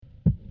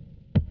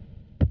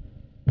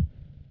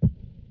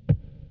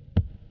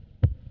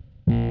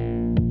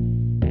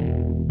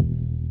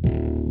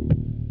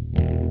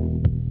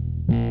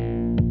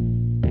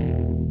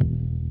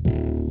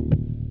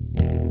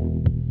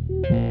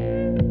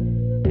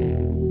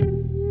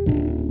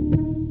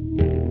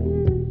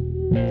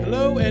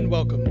And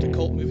welcome to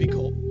Cult Movie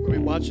Cult, where we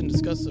watch and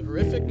discuss the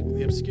horrific,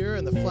 the obscure,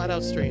 and the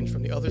flat-out strange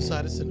from the other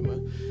side of cinema.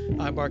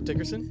 I'm Mark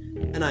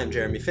Dickerson. And I'm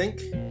Jeremy Fink.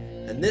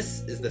 And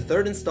this is the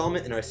third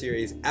installment in our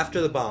series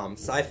After the Bomb,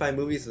 Sci-Fi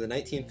Movies of the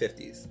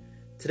 1950s.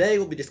 Today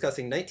we'll be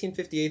discussing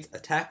 1958's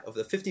Attack of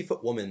the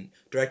 50-Foot Woman,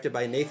 directed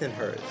by Nathan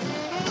Hers.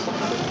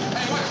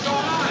 Hey, what's going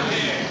on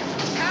here?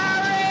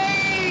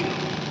 Harry!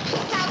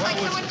 Sounds like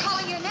someone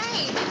calling your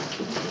name.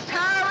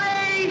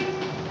 Harry!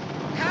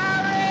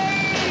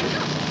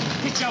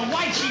 Harry! It's your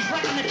wife. She's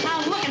running the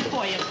town looking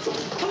for you.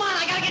 Come on,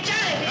 I gotta get you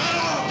out of here.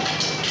 No!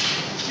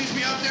 Sees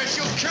me out there,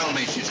 she'll kill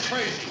me. She's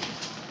crazy.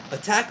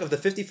 Attack of the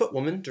 50-Foot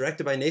Woman,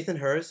 directed by Nathan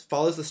Hers,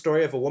 follows the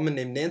story of a woman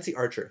named Nancy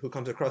Archer who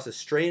comes across a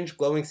strange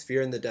glowing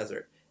sphere in the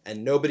desert,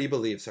 and nobody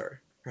believes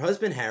her. Her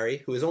husband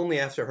Harry, who is only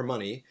after her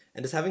money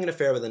and is having an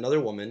affair with another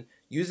woman,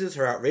 uses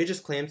her outrageous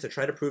claims to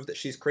try to prove that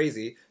she's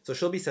crazy, so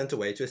she'll be sent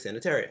away to a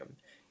sanitarium.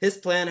 His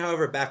plan,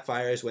 however,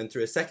 backfires when,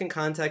 through a second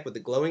contact with the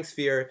glowing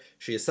sphere,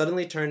 she is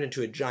suddenly turned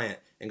into a giant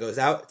and goes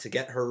out to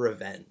get her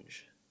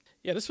revenge.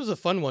 Yeah, this was a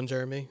fun one,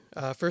 Jeremy.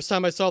 First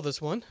time I saw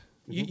this one.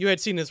 You had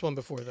seen this one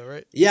before, though,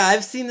 right? Yeah,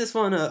 I've seen this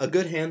one a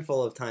good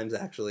handful of times,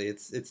 actually.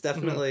 It's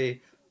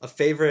definitely a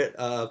favorite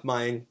of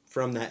mine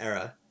from that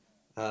era.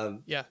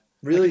 Yeah,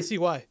 really, I can see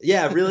why.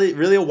 Yeah,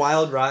 really a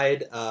wild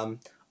ride. A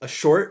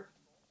short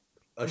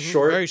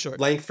very short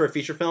length for a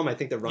feature film. I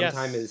think the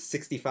runtime Yes. is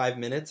 65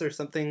 minutes or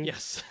something.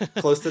 Yes.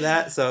 Close to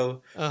that.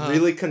 So Uh-huh.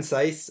 really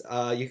concise.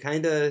 You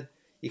kind of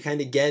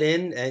get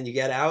in and you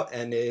get out,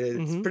 and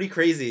it's pretty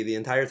crazy the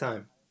entire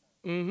time.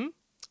 Mm-hmm.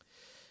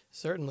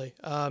 Certainly.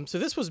 So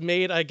this was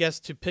made, I guess,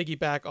 to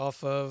piggyback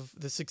off of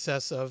the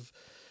success of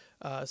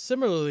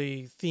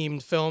similarly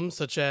themed films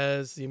such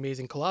as The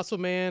Amazing Colossal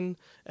Man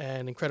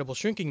and Incredible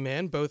Shrinking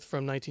Man, both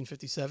from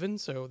 1957,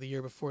 so the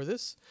year before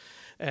this.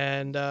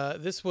 And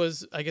this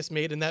was, I guess,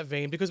 made in that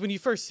vein because when you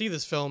first see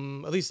this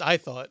film, at least I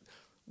thought,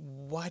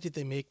 why did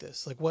they make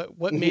this? Like,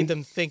 what made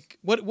them think?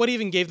 What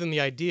even gave them the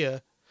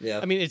idea? Yeah.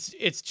 I mean,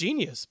 it's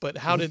genius, but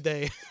how did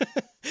they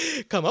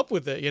come up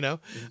with it,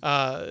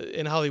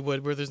 in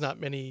Hollywood where there's not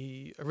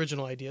many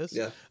original ideas?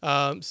 Yeah.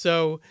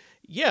 So,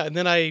 yeah, and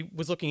then I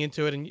was looking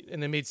into it,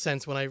 and it made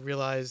sense when I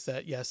realized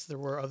that, yes, there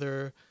were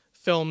other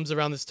films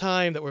around this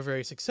time that were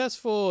very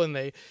successful, and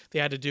they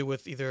had to do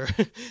with either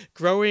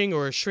growing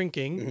or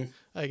shrinking,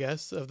 I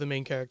guess, of the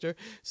main character.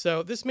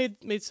 So this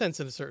made sense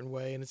in a certain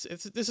way, and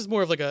this is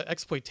more of like a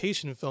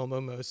exploitation film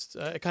almost.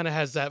 It kind of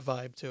has that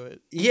vibe to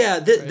it. Yeah,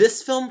 right?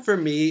 This film for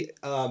me,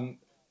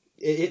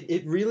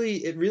 it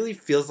really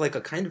feels like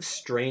a kind of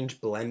strange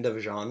blend of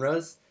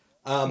genres.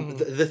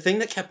 The thing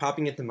that kept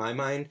popping into my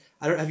mind,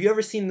 have you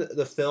ever seen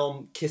the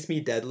film Kiss Me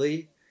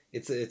Deadly?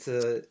 It's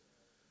a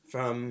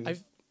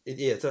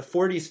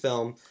 40s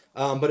film,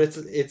 but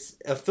it's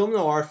a film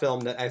noir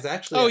film that is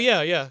actually... Oh,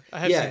 yeah. I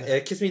have seen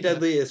that. Kiss Me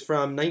Deadly is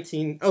from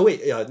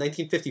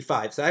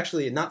 1955. So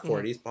actually not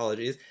 40s,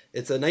 apologies.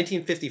 It's a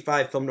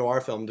 1955 film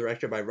noir film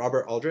directed by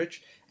Robert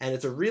Aldrich, and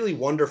it's a really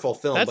wonderful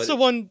film. That's the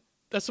one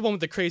with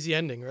the crazy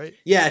ending, right?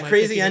 Yeah, Am I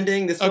crazy thinking-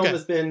 ending. This film Okay.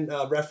 has been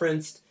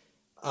referenced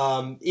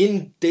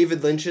in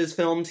David Lynch's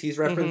films. He's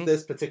referenced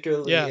this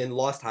particularly in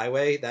Lost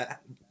Highway.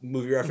 That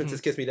movie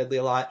references Kiss Me Deadly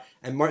a lot.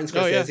 And Martin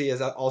Scorsese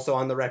is also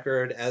on the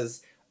record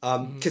as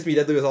Kiss Me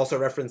Deadly was also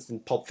referenced in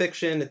Pulp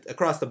Fiction,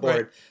 across the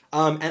board.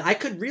 Right. And I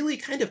could really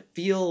kind of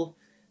feel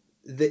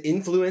the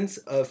influence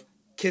of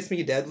Kiss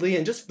Me Deadly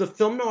and just the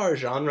film noir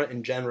genre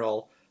in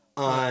general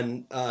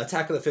on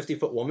Attack of the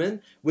 50-Foot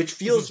Woman, which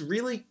feels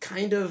really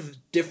kind of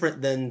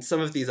different than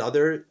some of these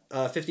other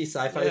 50s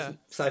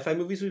sci-fi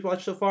movies we've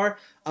watched so far.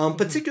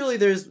 Particularly,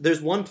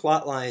 there's one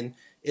plot line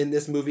in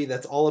this movie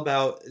that's all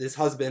about this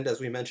husband,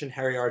 as we mentioned,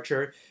 Harry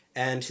Archer,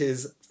 and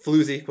his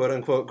floozy,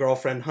 quote-unquote,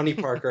 girlfriend, Honey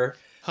Parker.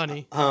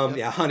 Honey.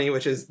 Yeah, Honey,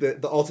 which is the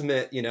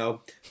ultimate,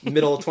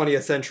 middle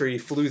 20th century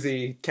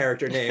floozy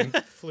character name.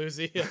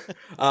 Floozy. Yeah.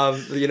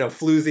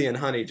 Floozy and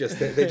Honey,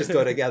 they just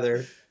go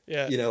together.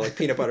 Yeah. Like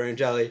peanut butter and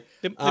jelly.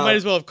 They might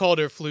as well have called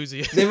her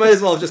Floozy. They might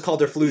as well have just called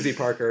her Floozy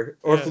Parker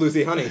or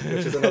Floozy Honey,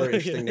 which is another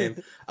interesting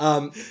name.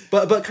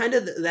 But kind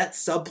of that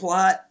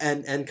subplot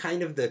and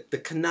kind of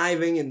the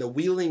conniving and the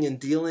wheeling and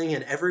dealing,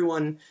 and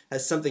everyone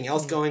has something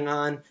else going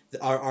on.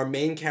 Our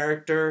main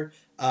character,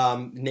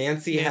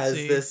 Nancy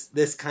has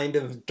this kind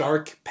of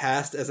dark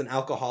past as an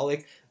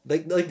alcoholic.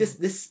 Like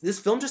this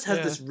film just has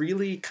this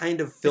really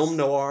kind of film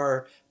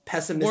noir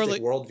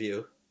pessimistic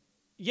worldview.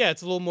 Yeah,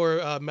 it's a little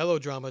more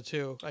melodrama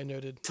too, I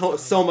noted.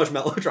 So much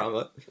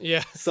melodrama.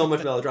 Yeah. So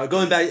much melodrama.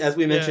 Going back, as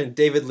we mentioned,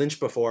 David Lynch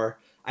before,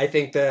 I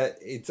think that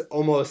it's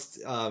almost...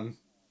 I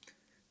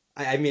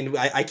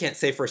can't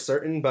say for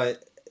certain,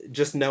 but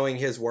just knowing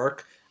his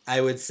work,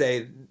 I would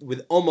say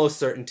with almost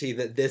certainty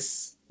that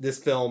this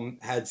film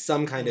had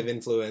some kind of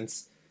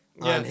influence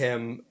on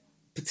him,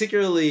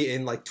 particularly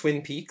in like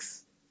Twin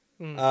Peaks.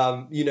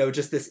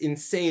 Just this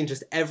insane,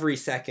 just every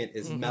second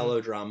is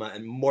melodrama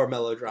and more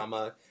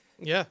melodrama.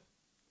 Yeah.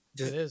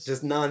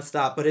 Just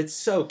nonstop, but it's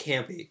so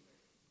campy.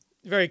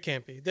 Very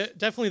campy.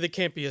 Definitely the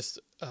campiest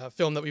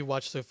film that we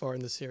watched so far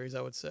in the series,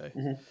 I would say.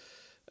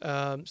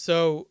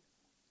 So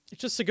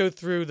just to go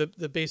through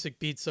the basic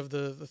beats of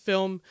the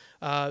film.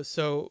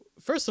 So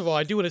first of all,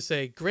 I do want to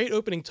say great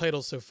opening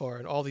titles so far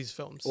in all these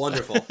films.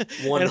 Wonderful.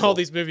 And all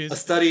these movies. A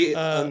study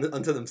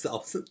unto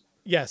themselves.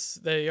 Yes,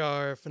 they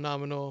are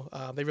phenomenal.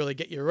 They really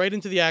get you right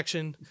into the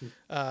action.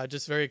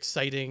 Just very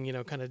exciting,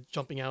 kind of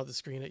jumping out of the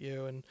screen at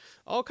you, and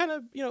all kind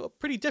of,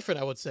 pretty different,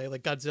 I would say.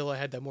 Like Godzilla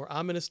had that more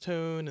ominous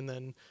tone, and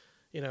then,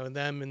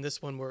 them and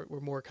this one were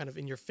more kind of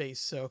in your face.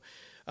 So,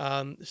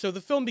 so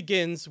the film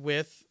begins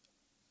with,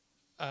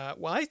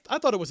 I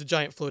thought it was a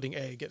giant floating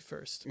egg at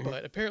first,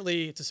 but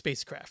apparently it's a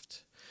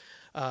spacecraft,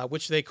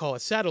 which they call a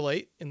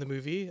satellite in the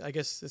movie. I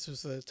guess this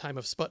was the time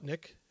of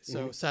Sputnik.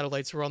 So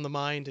satellites were on the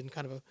mind and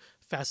kind of a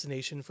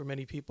fascination for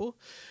many people.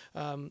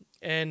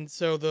 And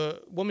so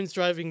the woman's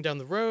driving down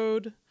the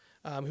road,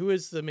 who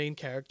is the main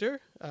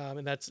character,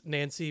 and that's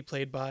Nancy,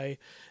 played by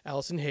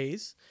Allison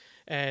Hayes.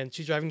 And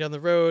she's driving down the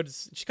road.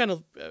 She's kind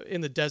of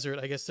in the desert,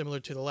 I guess, similar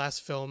to the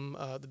last film,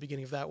 the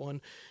beginning of that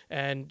one.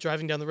 And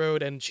driving down the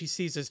road, and she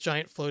sees this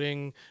giant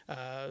floating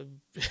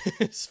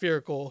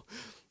spherical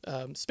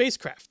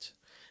spacecraft.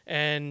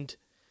 And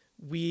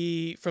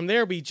from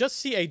there, we just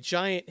see a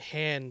giant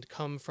hand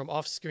come from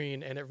off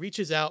screen, and it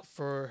reaches out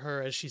for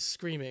her as she's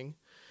screaming.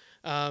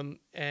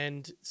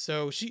 And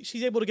so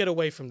she's able to get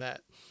away from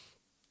that.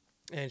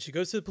 And she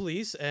goes to the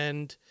police,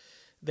 and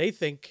they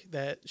think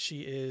that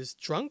she is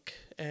drunk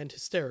and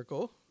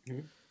hysterical.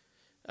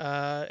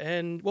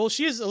 And, well,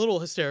 she is a little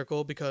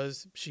hysterical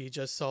because she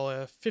just saw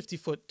a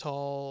 50-foot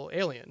tall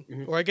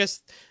alien. Or I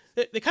guess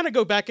they kind of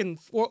go back and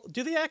forth.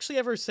 Do they actually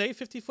ever say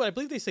 50 foot? I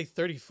believe they say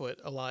 30 foot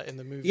a lot in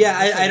the movie.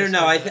 Yeah, I don't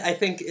know. I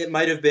think it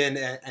might have been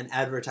an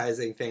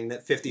advertising thing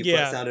that 50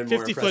 foot sounded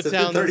more impressive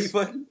than 30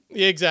 foot.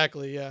 Yeah,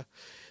 exactly, yeah.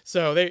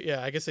 So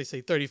I guess they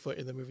say 30 foot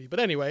in the movie. But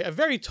anyway, a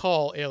very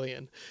tall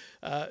alien.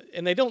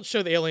 And they don't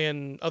show the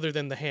alien other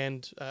than the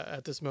hand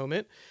at this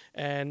moment.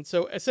 And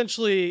so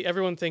essentially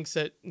everyone thinks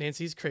that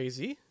Nancy's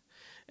crazy.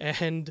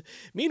 And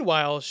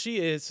meanwhile, she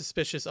is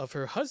suspicious of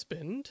her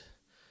husband,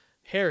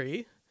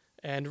 Harry,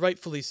 and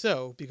rightfully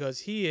so,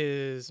 because he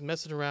is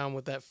messing around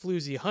with that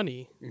floozy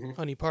Honey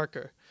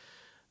Parker,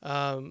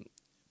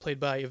 played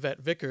by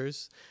Yvette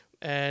Vickers.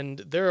 And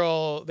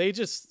they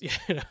just,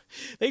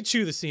 they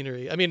chew the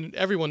scenery. I mean,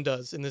 everyone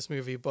does in this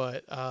movie,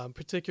 but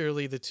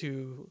particularly the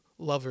two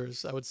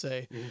lovers, I would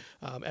say.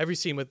 Every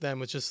scene with them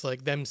was just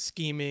like them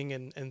scheming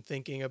and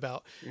thinking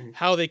about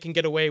how they can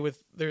get away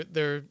with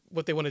their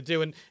what they want to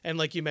do. And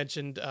like you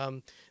mentioned,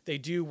 they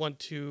do want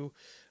to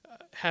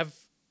have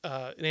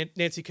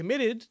Nancy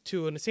committed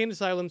to an insane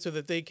asylum so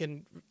that they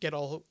can get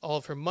all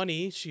of her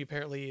money. She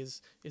apparently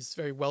is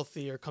very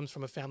wealthy, or comes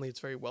from a family that's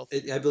very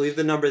wealthy. I believe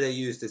the number they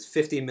used is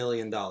 $50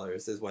 million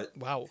is what.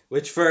 Wow.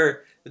 Which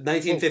for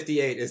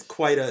 1958 is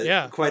quite a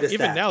stat.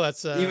 Even now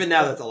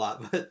that's a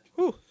lot. But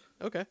whew,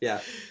 okay. Yeah.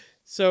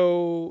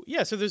 So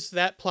there's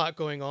that plot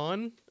going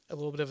on, a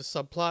little bit of a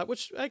subplot,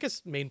 which I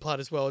guess main plot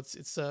as well.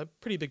 It's a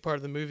pretty big part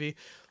of the movie.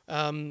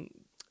 And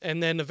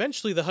then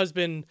eventually the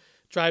husband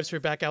drives her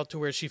back out to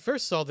where she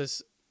first saw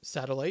this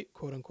satellite,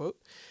 quote unquote.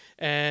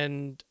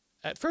 And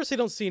at first they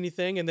don't see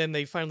anything, and then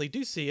they finally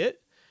do see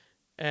it.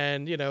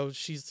 And,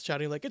 she's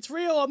shouting like, "It's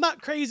real, I'm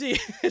not crazy,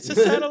 it's a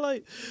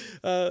satellite."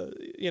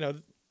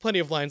 Plenty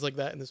of lines like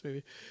that in this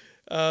movie.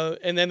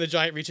 And then the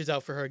giant reaches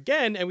out for her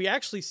again, and we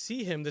actually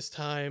see him this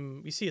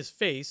time. We see his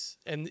face,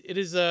 and it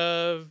is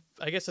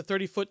I guess a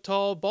 30-foot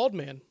tall bald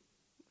man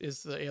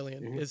is the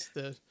alien, is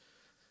the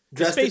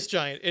space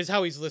giant is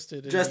how he's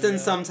listed. Dressed in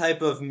some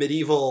type of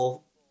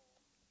medieval,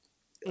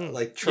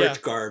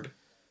 church garb.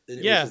 Which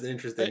is an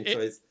interesting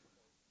choice.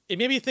 It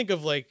made me think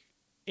of like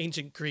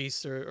ancient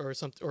Greece or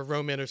something, or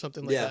Roman or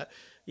something like that.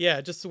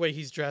 Yeah, just the way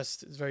he's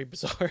dressed is very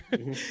bizarre.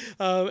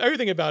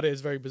 Everything about it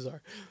is very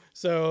bizarre.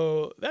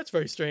 So that's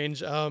very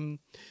strange.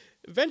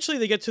 Eventually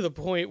they get to the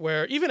point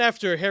where even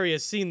after Harry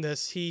has seen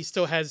this, he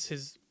still has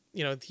his,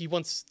 he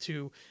wants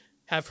to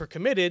have her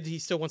committed. He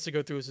still wants to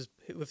go through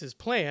with his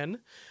plan.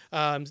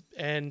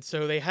 And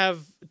so they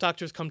have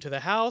doctors come to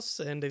the house,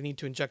 and they need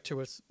to inject her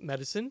with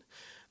medicine.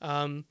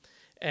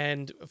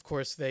 And of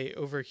course they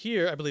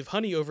overhear, I believe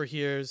Honey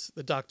overhears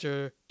the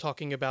doctor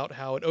talking about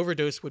how an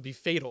overdose would be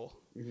fatal,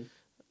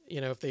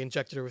 if they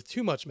injected her with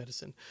too much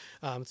medicine.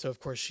 So of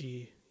course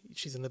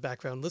she's in the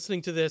background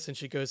listening to this, and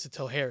she goes to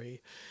tell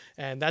Harry,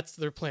 and that's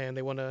their plan.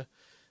 They want to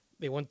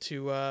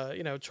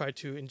try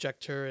to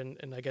inject her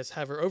and I guess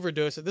have her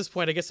overdose. At this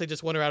point, I guess they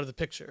just want her out of the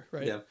picture,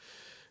 right? Yeah.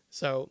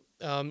 So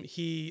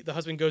the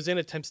husband goes in,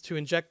 attempts to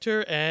inject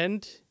her,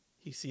 and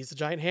he sees the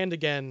giant hand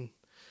again.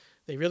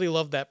 They really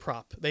love that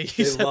prop. They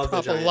use that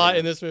prop a lot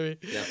in this movie.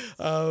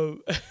 Yeah.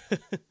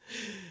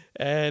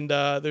 And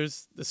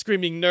there's the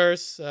screaming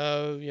nurse,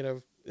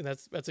 and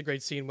that's a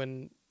great scene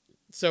when.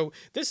 So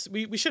this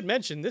we should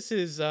mention, this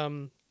is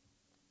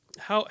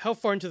how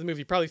far into the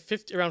movie? Probably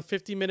around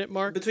 50-minute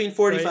mark. Between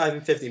 45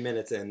 and 50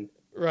 minutes in.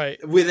 Right.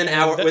 With an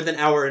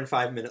hour and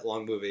 5 minute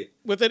long movie.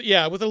 With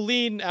a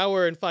lean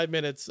hour and 5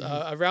 minutes,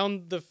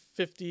 around the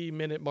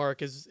 50-minute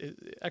mark is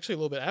actually a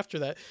little bit after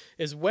that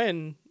is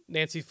when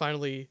Nancy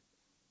finally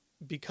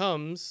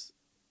becomes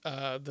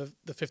the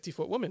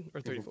 50-foot woman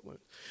or 30-foot woman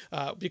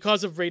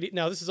because of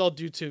Now this is all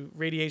due to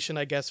radiation,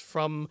 I guess,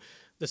 from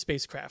the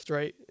spacecraft,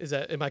 right?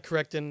 Am I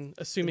correct in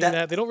assuming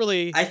that they don't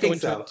really go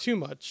into it too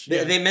much?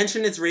 They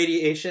mention it's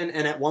radiation,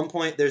 and at one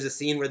point there's a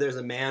scene where there's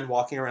a man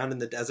walking around in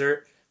the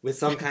desert with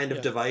some kind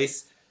of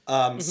device,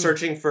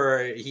 searching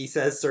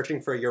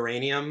for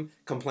uranium,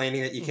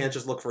 complaining that you can't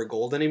just look for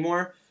gold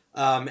anymore.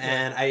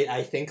 And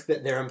I think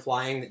that they're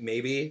implying that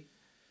maybe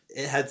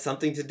it had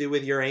something to do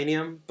with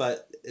uranium,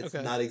 but it's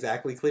not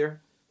exactly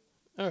clear.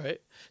 All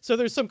right. So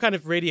there's some kind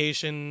of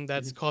radiation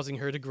that's causing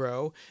her to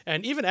grow.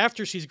 And even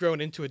after she's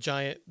grown into a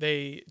giant,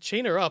 they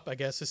chain her up, I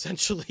guess,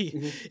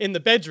 essentially in the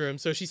bedroom.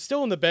 So she's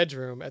still in the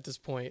bedroom at this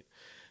point.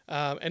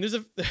 And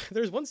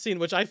there's one scene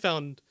which I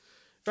found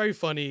very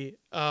funny.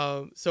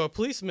 So a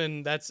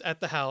policeman that's at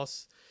the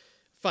house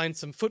finds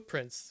some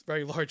footprints,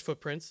 very large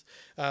footprints,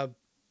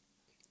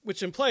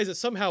 which implies that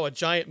somehow a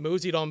giant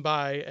moseyed on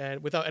by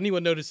and without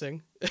anyone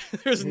noticing.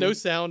 There's no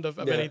sound of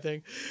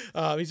anything.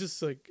 He's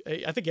just like,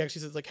 I think he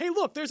actually says like, "Hey,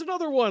 look, there's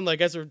another one."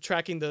 Like as they're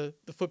tracking the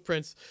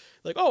footprints,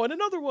 like, "Oh, and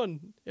another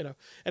one," you know.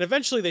 And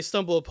eventually they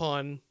stumble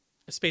upon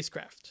a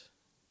spacecraft,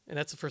 and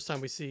that's the first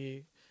time we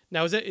see.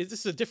 Now, is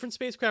this a different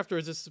spacecraft, or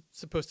is this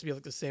supposed to be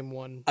like the same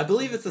one? I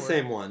believe it's the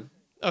same one.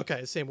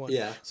 Okay, the same one.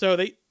 Yeah. So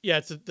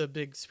it's the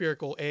big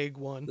spherical egg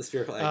one. The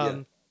spherical egg.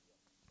 Yeah.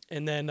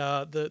 And then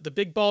the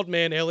big bald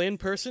man alien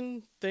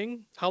person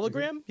thing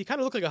hologram. He kind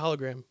of looked like a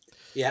hologram.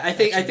 Yeah, I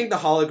think the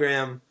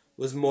hologram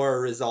was more a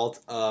result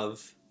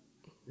of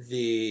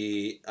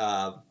the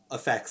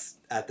effects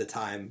at the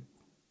time.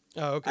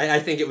 Oh, okay. I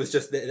think it was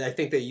just I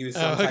think they used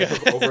some type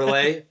of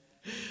overlay,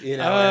 you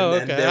know,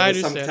 and then there was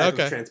some type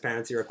of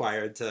transparency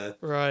required to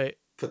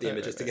put the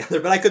images together.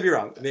 But I could be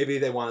wrong. Maybe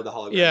they wanted the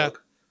hologram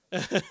look.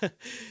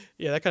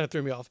 Yeah, that kind of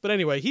threw me off. But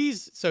anyway,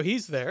 he's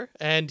there,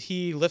 and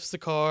he lifts the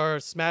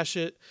car, smash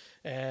it,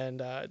 and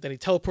then he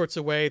teleports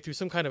away through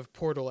some kind of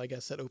portal, I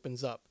guess, that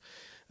opens up.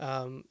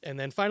 And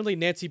then finally,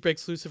 Nancy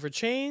breaks loose of her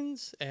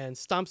chains and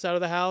stomps out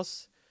of the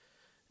house.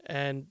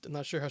 And I'm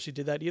not sure how she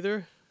did that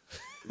either.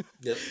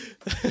 Yep.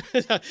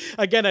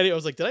 Again, I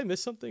was like, did I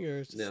miss something?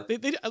 Or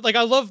like,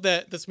 I love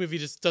that this movie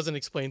just doesn't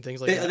explain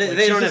things like that.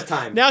 They don't have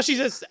time. Now she's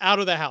just out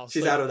of the house.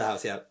 She's out of the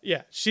house. Yeah.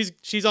 Yeah,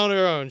 she's on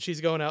her own. She's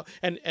going out,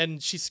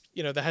 and she's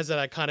that has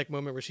that iconic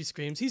moment where she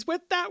screams, "He's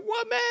with that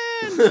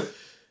woman!"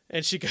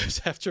 And she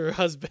goes after her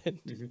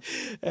husband,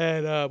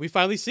 and we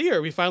finally see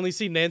her. We finally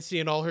see Nancy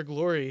in all her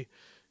glory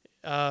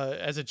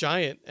as a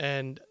giant,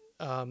 and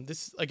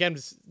this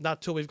is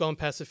not till we've gone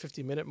past the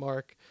 50-minute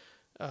mark.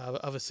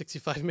 Of a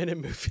 65-minute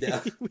movie,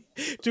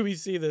 do we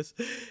see this?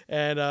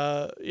 And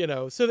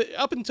so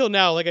up until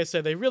now, like I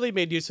said, they really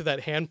made use of that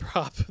hand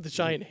prop, the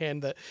giant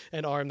hand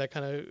and arm that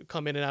kind of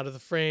come in and out of the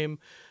frame,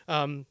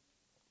 and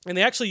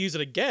they actually use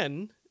it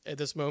again at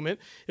this moment.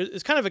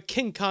 It's kind of a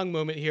King Kong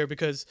moment here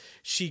because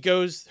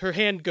her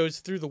hand goes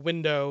through the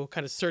window,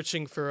 kind of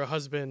searching for a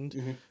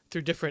husband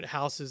through different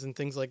houses and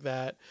things like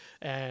that,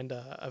 and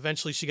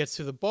eventually she gets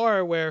to the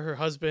bar where her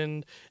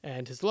husband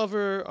and his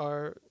lover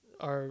are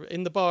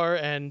in the bar,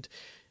 and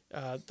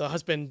the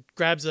husband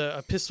grabs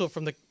a pistol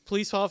from the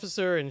police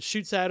officer and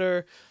shoots at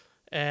her,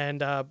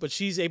 and but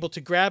she's able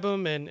to grab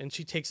him and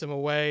she takes him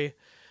away.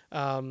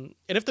 And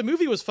if the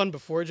movie was fun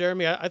before,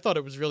 Jeremy, I thought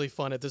it was really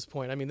fun at this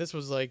point. I mean, this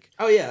was like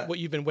what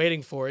you've been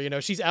waiting for.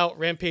 She's out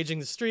rampaging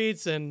the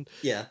streets, and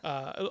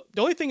the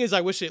only thing is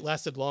I wish it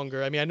lasted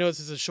longer. I mean, I know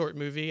this is a short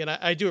movie, and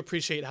I do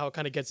appreciate how it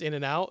kind of gets in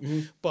and out,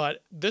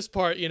 but this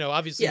part,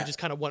 obviously you just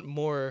kind of want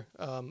more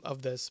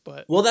of this.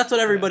 But that's what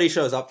everybody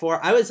shows up for.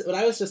 What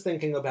I was just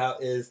thinking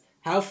about is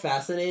how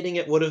fascinating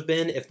it would have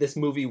been if this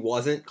movie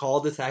wasn't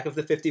called Attack of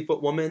the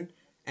 50-Foot Woman,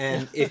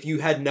 and if you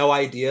had no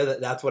idea that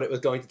that's what it was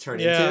going to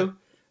turn into.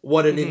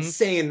 What an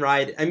insane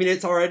ride. I mean,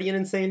 it's already an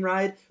insane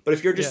ride, but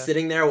if you're just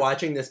sitting there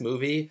watching this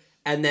movie,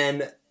 and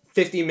then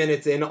 50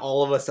 minutes in,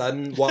 all of a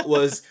sudden, what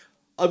was...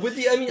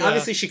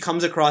 obviously she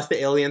comes across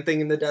the alien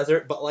thing in the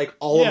desert, but like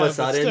all of a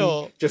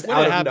sudden, just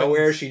out of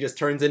nowhere, she just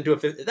turns into a...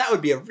 That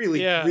would be a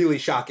really, really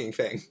shocking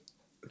thing.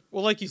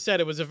 Well, like you said,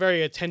 it was a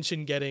very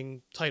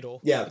attention-getting title.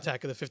 Yeah,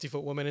 Attack of the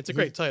 50-Foot Woman. It's a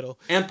great title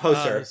and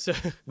poster.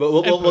 But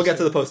we'll get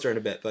to the poster in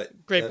a bit.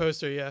 But great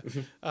poster, yeah.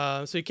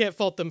 So you can't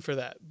fault them for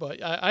that.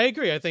 But I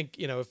agree. I think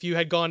if you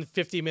had gone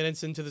 50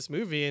 minutes into this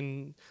movie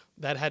and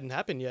that hadn't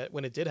happened yet,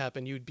 when it did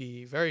happen, you'd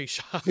be very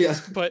shocked. Yeah.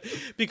 But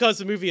because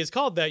the movie is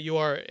called that, you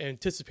are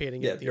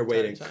anticipating it the entire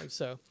waiting time.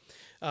 So,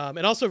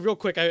 and also real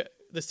quick,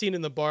 the scene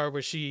in the bar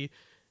where she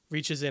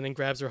reaches in and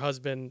grabs her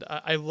husband.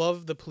 I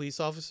love the police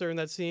officer in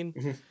that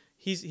scene.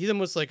 He's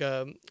almost like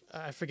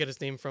I forget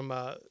his name from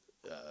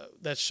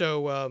that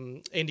show,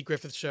 Andy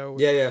Griffith show.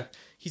 Yeah.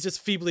 He's just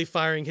feebly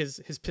firing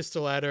his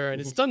pistol at her, and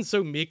it's done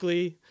so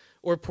meekly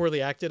or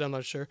poorly acted, I'm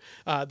not sure,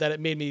 that it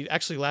made me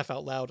actually laugh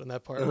out loud on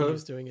that part when he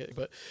was doing it.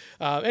 But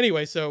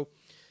anyway, so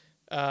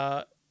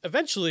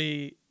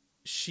eventually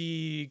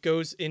she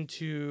goes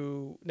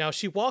into... Now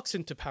she walks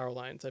into power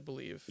lines, I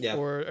believe. Yeah.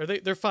 Or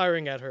they're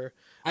firing at her.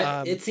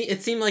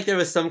 It seemed like there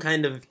was some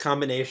kind of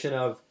combination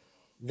of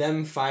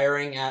them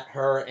firing at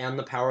her and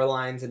the power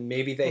lines, and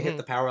maybe they hit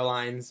the power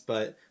lines,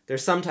 but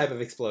there's some type of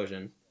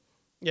explosion.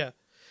 Yeah.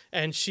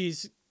 And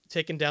she's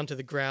taken down to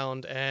the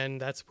ground, and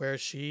that's where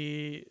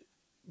she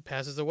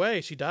passes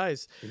away. She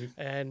dies.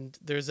 And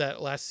there's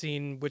that last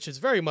scene, which is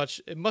very much,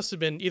 it must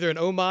have been either an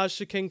homage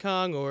to King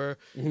Kong or,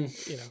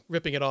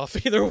 ripping it off,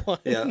 either one.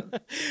 Yeah.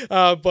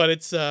 But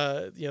it's,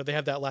 they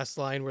have that last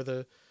line where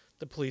the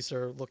police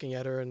are looking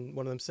at her, and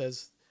one of them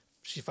says,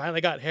 she finally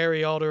got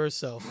Harry all to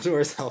herself. To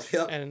herself,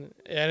 yeah. And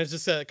it's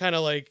just a kind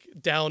of like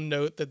down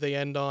note that they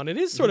end on. It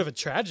is sort of a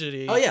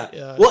tragedy. Oh,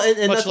 yeah. Well,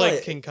 and much that's like why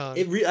King Kong.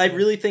 I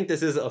really think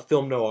this is a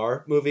film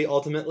noir movie,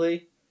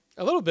 ultimately.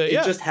 A little bit, It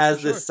yeah. just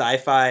has sure. this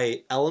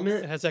sci-fi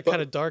element. It has that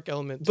kind of dark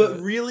element. But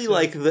really,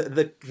 like,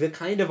 the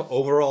kind of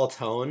overall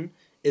tone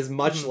is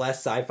much less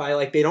sci-fi.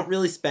 Like, they don't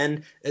really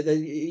spend...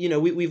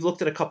 we've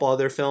looked at a couple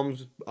other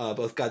films,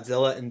 both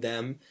Godzilla and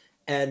Them,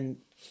 and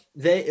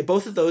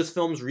both of those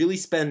films really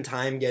spend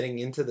time getting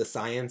into the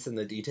science and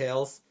the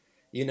details.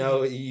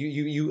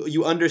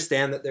 You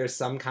understand that there's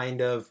some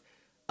kind of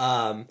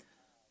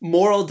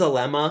moral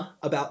dilemma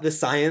about the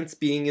science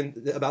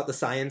about the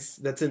science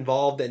that's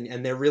involved,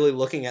 and they're really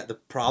looking at the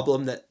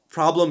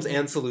problems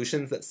and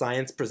solutions that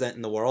science present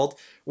in the world.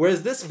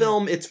 Whereas this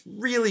film, it's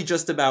really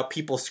just about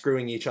people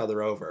screwing each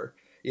other over.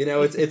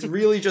 It's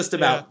really just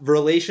about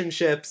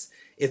relationships.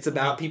 It's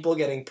about people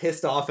getting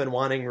pissed off and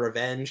wanting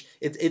revenge.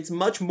 It's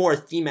much more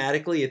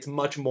thematically. It's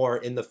much more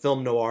in the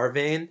film noir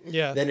vein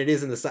than it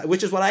is in the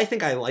which is what I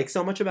think I like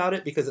so much about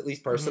it, because at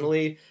least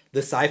personally, the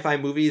sci-fi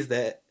movies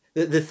that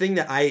the thing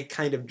that I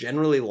kind of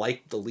generally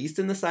like the least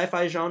in the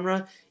sci-fi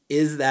genre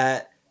is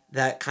that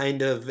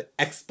kind of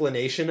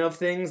explanation of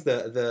things,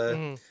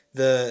 the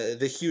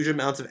huge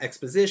amounts of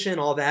exposition,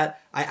 all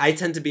that. I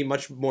tend to be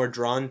much more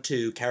drawn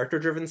to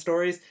character-driven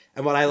stories.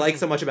 And what I like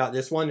so much about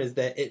this one is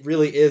that it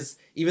really is,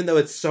 even though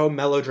it's so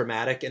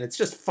melodramatic and it's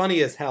just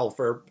funny as hell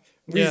for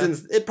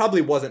reasons, it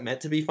probably wasn't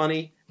meant to be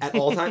funny at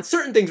all times.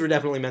 Certain things were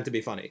definitely meant to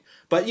be funny.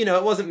 But,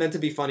 it wasn't meant to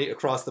be funny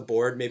across the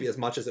board, maybe as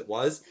much as it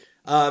was.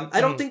 I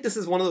don't think this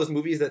is one of those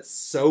movies that's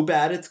so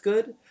bad it's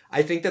good.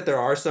 I think that there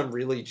are some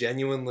really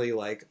genuinely,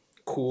 like,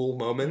 cool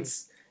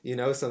moments,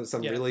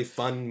 some really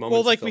fun moments.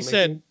 Well, like we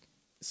said,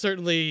 it's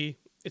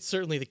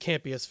certainly the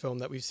campiest film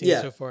that we've seen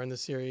so far in the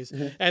series.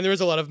 And there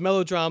was a lot of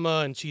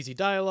melodrama and cheesy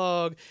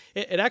dialogue.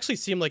 It actually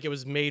seemed like it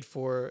was made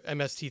for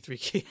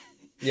MST3K.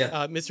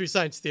 Mystery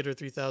Science Theater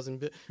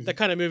 3000, that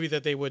kind of movie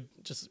that they would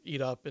just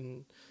eat up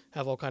and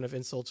have all kind of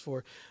insults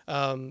for.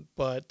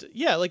 But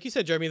yeah, like you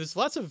said, Jeremy, there's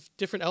lots of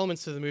different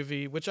elements to the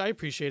movie, which I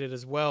appreciated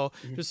as well.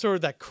 There's sort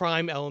of that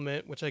crime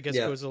element, which I guess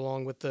goes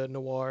along with the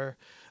noir.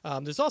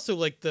 There's also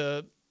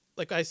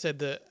like I said,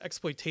 the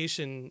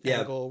exploitation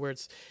angle, where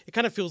it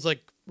kind of feels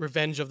like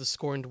Revenge of the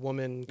Scorned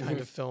Woman kind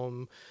of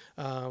film,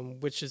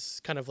 which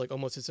is kind of like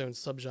almost its own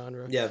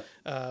subgenre.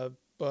 Yeah.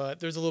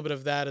 But there's a little bit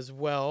of that as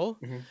well.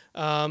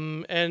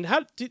 And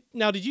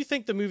did you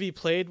think the movie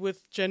played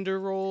with gender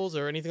roles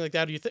or anything like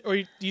that? Do you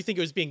think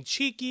it was being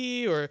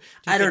cheeky, or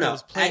do you think it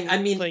was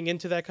playing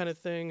into that kind of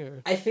thing?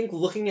 Or I think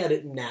looking at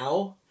it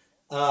now,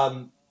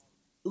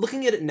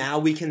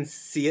 we can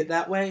see it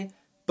that way.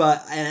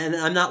 But and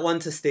I'm not one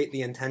to state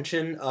the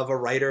intention of a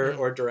writer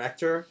or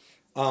director,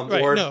 of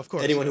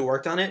course, anyone who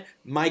worked on it.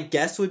 My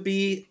guess would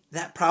be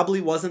that probably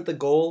wasn't the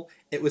goal.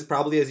 It was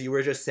probably, as you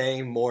were just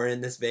saying, more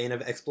in this vein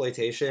of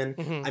exploitation.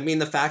 I mean,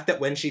 the fact that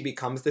when she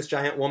becomes this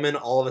giant woman,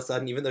 all of a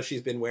sudden, even though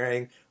she's been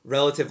wearing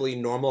relatively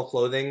normal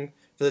clothing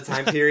for the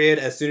time period,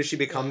 as soon as she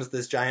becomes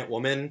this giant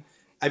woman,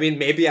 I mean,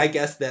 maybe I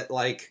guess that,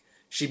 like,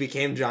 she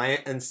became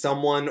giant and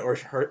someone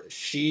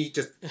she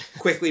just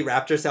quickly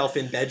wrapped herself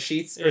in bed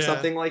sheets or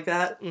something like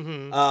that.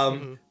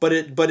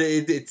 But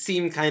it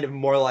seemed kind of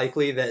more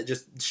likely that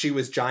just she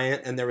was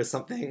giant and there was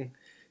something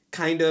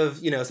kind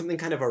of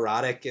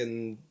erotic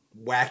and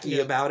wacky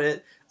about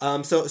it.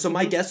 So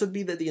my guess would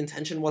be that the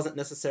intention wasn't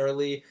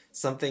necessarily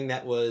something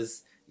that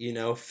was,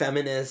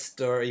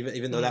 feminist, or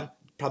even though that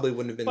probably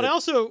wouldn't have been. But I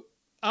also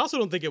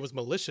don't think it was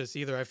malicious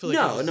either. I feel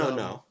like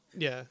no.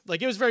 Yeah,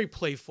 like it was very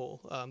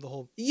playful. The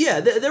whole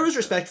there was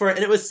respect for it,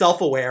 and it was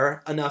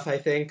self-aware enough, I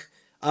think.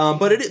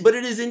 But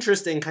it is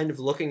interesting, kind of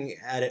looking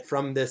at it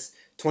from this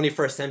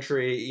 21st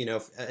century, in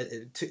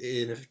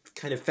a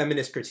kind of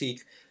feminist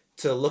critique,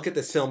 to look at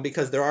this film,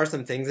 because there are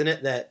some things in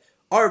it that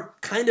are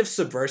kind of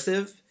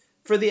subversive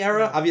for the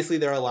era. Yeah. Obviously,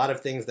 there are a lot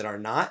of things that are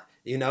not.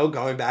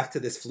 Going back to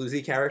this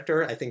Floozy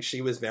character, I think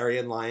she was very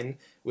in line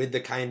with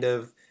the kind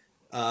of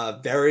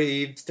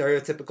very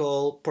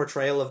stereotypical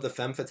portrayal of the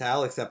femme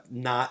fatale, except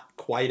not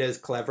quite as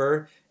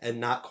clever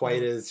and not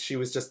quite as... She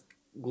was just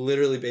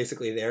literally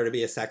basically there to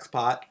be a sex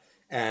pot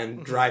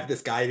and drive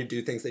this guy to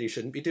do things that he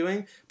shouldn't be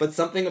doing. But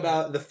something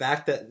about the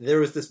fact that there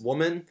was this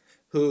woman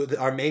who,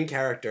 our main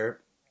character,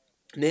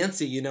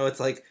 Nancy, it's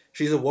like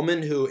she's a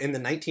woman who in the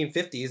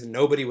 1950s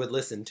nobody would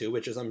listen to,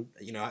 which is,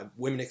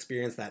 women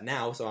experience that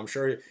now, so I'm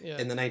sure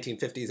in the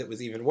 1950s it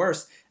was even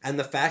worse. And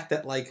the fact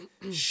that, like,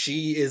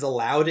 she is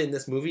allowed in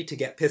this movie to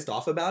get pissed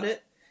off about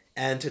it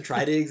and to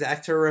try to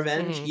exact her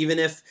revenge, even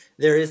if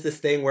there is this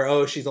thing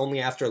where, she's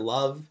only after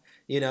love,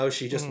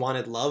 She just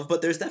wanted love,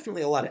 but there's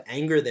definitely a lot of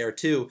anger there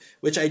too,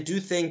 which I do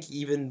think,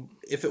 even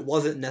if it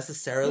wasn't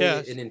necessarily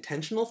an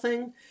intentional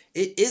thing,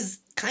 it is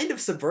kind of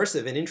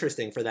subversive and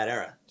interesting for that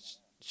era.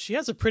 She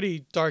has a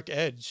pretty dark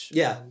edge.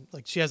 Yeah.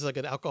 Like she has like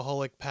an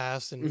alcoholic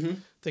past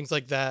and things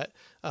like that,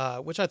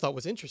 which I thought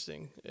was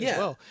interesting as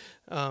well.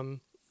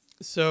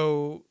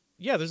 So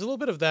yeah, there's a little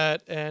bit of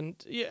that. And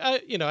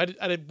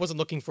I wasn't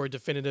looking for a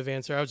definitive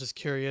answer. I was just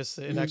curious.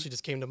 It actually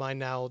just came to mind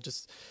now,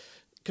 just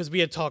because we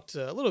had talked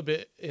a little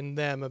bit in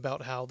them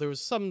about how there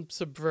was some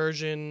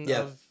subversion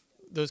of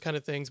those kind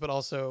of things, but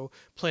also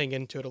playing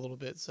into it a little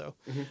bit. So,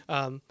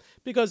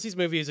 because these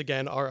movies,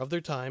 again, are of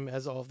their time,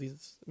 as all of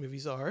these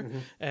movies are.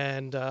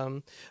 And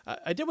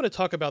I did want to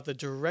talk about the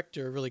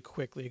director really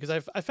quickly, because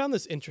I found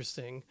this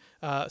interesting.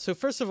 So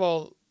first of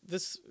all,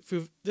 this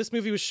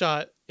movie was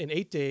shot in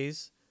 8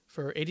 days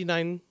for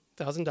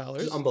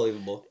 $89,000.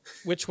 Unbelievable.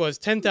 Which was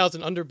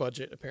 $10,000 under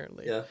budget,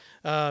 apparently.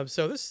 Yeah.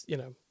 So this,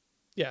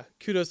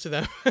 kudos to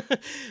them.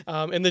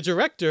 And the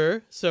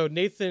director, so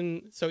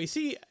Nathan, is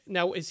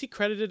he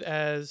credited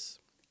as...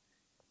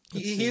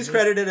 He's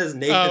credited as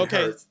Nathan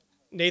Hertz.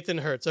 Nathan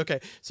Hertz,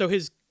 okay. So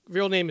his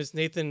real name is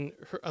Nathan,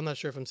 I'm not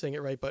sure if I'm saying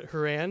it right, but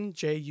Juran,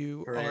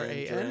 Juran.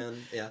 Juran,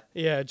 yeah.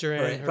 Yeah,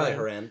 Juran. Probably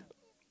Juran.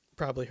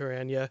 Probably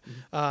Juran, yeah.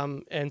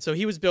 And so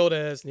he was billed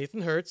as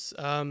Nathan Hertz,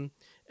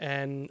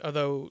 and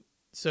although...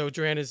 So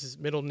Duran is his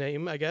middle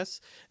name, I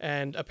guess.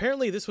 And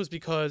apparently this was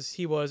because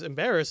he was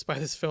embarrassed by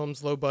this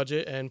film's low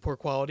budget and poor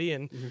quality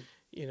and,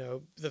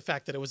 the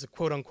fact that it was a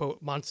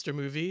quote-unquote monster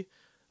movie.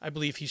 I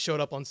believe he showed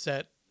up on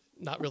set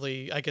not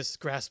really, I guess,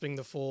 grasping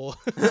the full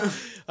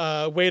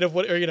weight of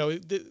what, or,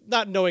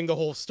 not knowing the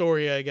whole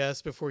story, I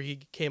guess, before he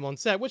came on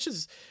set, which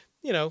is...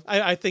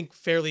 I think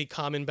fairly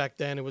common back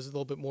then. It was a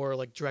little bit more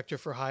like director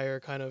for hire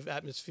kind of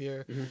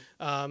atmosphere.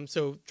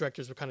 So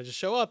directors would kind of just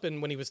show up,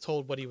 and when he was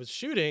told what he was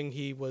shooting,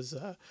 he was.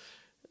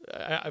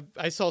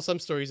 I saw some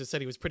stories that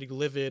said he was pretty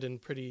livid and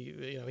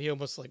pretty. He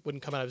almost like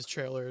wouldn't come out of his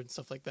trailer and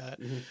stuff like that.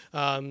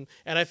 And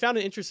I found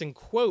an interesting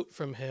quote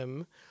from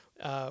him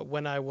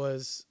when I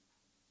was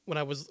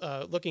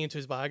looking into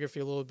his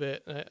biography a little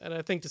bit, and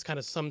I think this kind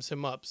of sums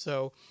him up.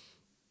 So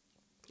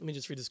let me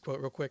just read this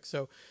quote real quick.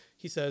 So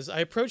he says, "I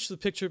approached the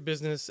picture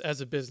business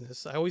as a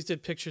business. I always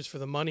did pictures for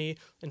the money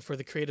and for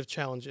the creative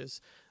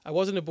challenges. I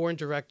wasn't a born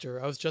director.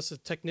 I was just a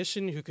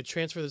technician who could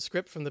transfer the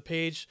script from the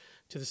page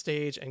to the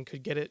stage and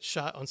could get it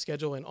shot on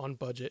schedule and on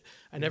budget.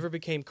 I never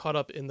became caught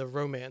up in the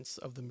romance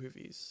of the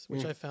movies,"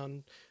 which I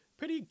found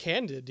pretty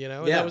candid,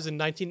 And that was in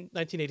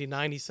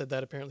 1989. He said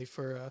that apparently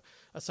for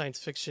a science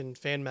fiction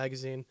fan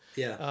magazine.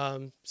 Yeah.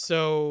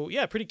 So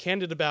yeah, pretty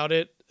candid about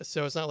it.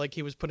 So it's not like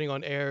he was putting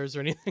on airs or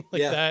anything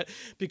like that,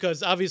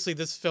 because obviously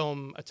this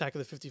film, Attack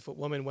of the 50-Foot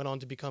Woman, went on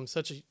to become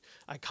such an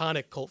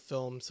iconic cult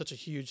film, such a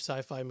huge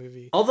sci-fi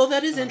movie. Although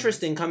that is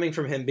interesting coming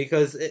from him,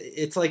 because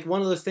it's like one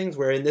of those things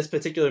where in this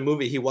particular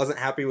movie, he wasn't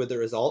happy with the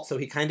result. So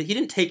he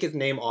didn't take his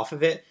name off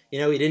of it. He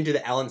didn't do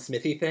the Alan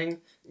Smithy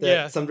thing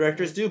that some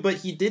directors do, but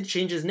he did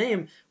change his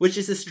name, which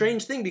is a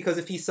strange thing, because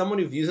if he's someone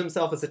who views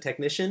himself as a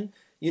technician,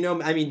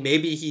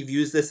 maybe he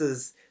views this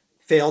as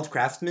failed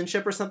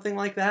craftsmanship or something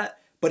like that.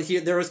 But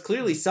there was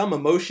clearly some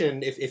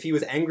emotion if he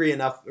was angry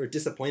enough or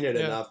disappointed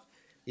enough,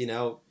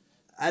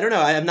 I don't know.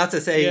 I'm not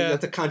to say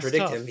not to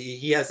contradict him.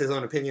 He has his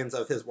own opinions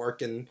of his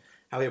work and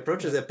how he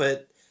approaches it.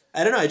 But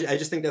I don't know. I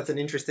just think that's an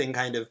interesting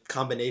kind of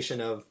combination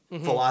of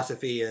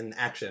philosophy and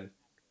action.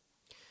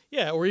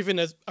 Yeah, or even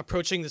as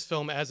approaching this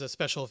film as a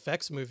special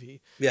effects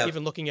movie. Yeah.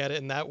 Even looking at it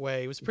in that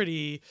way, it was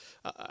pretty,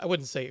 I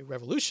wouldn't say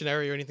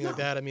revolutionary or anything like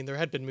that. I mean, there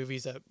had been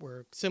movies that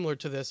were similar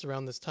to this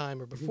around this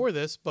time or before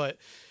this, but,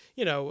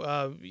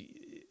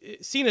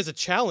 seen as a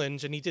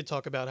challenge, and he did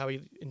talk about how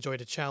he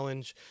enjoyed a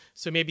challenge,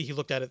 so maybe he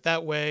looked at it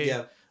that way.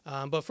 Yeah.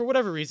 But for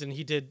whatever reason,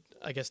 he did,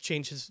 I guess,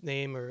 change his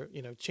name or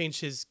change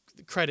his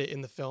credit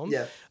in the film.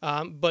 Yeah.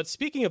 But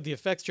speaking of the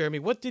effects, Jeremy,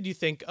 what did you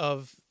think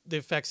of the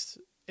effects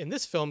in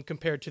this film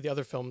compared to the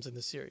other films in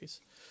the series?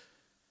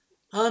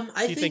 Do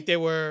you think they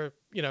were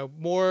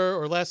more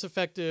or less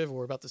effective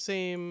or about the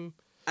same?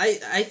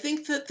 I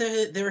think that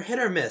they were hit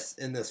or miss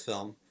in this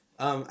film.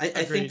 I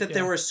think that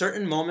there were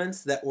certain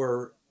moments that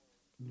were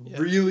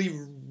really,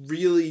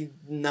 really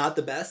not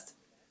the best.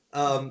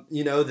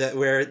 That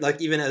where,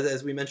 like, even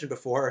as we mentioned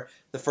before,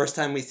 the first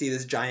time we see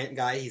this giant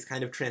guy, he's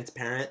kind of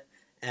transparent,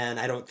 and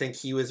I don't think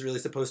he was really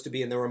supposed to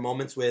be. And there were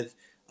moments with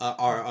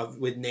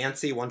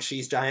Nancy, once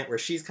she's giant, where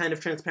she's kind of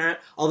transparent.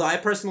 Although I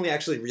personally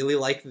actually really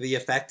like the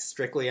effect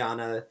strictly on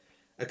a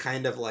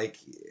kind of like,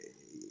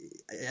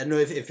 I don't know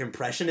if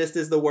impressionist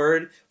is the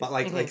word, but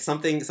like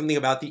something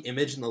about the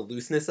image and the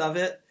looseness of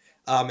it.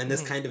 And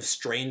this kind of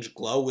strange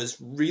glow was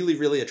really,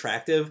 really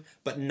attractive,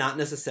 but not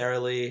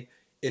necessarily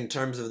in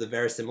terms of the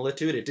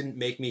verisimilitude. It didn't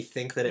make me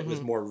think that it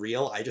was more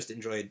real. I just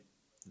enjoyed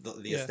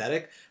the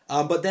aesthetic.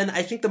 But then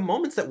I think the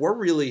moments that were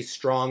really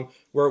strong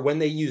were when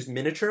they used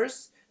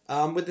miniatures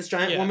with this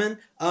giant woman.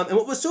 And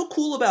what was so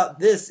cool about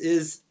this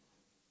is,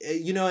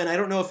 and I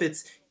don't know if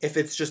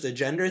it's just a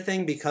gender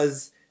thing,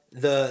 because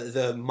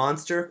the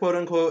monster, quote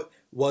unquote,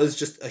 was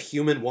just a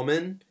human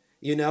woman.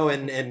 you know,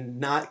 and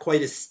not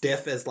quite as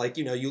stiff as, like,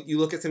 you know, you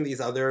look at some of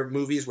these other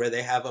movies where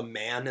they have a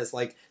man as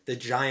like the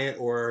giant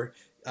or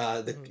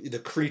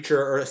the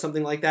creature or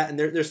something like that, and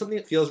there's something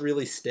that feels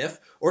really stiff.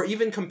 Or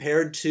even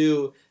compared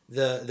to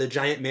the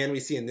giant man we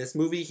see in this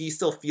movie, he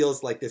still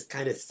feels like this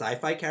kind of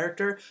sci-fi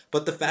character.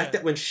 But the fact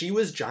that when she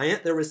was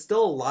giant, there was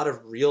still a lot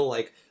of real,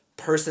 like,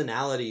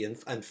 personality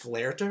and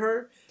flair to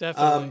her.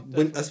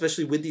 Definitely.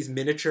 Especially with these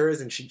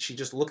miniatures, and she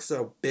just looks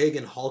so big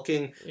and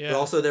hulking. But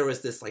also there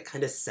was this, like,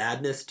 kind of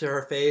sadness to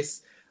her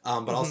face,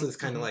 but also this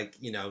kind of, like,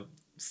 you know,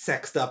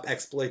 sexed up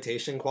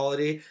exploitation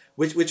quality,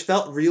 which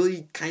felt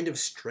really kind of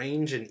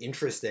strange and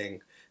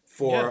interesting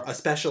for a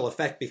special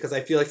effect, because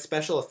I feel like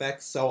special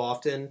effects so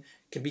often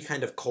can be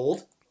kind of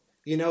cold.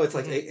 You know, it's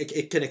like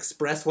it can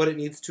express what it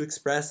needs to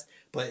express,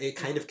 but it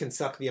kind of can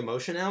suck the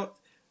emotion out.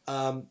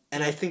 And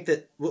I think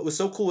that what was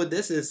so cool with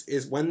this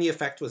is when the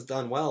effect was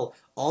done well,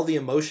 all the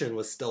emotion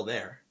was still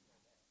there.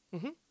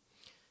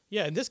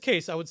 Yeah, in this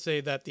case, I would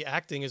say that the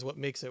acting is what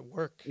makes it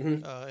work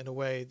in a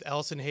way.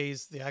 Allison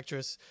Hayes, the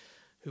actress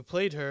who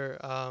played her,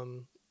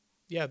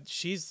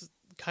 she's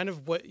kind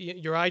of what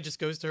your eye just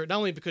goes to her, not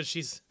only because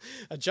she's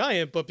a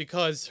giant, but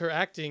because her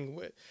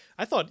acting,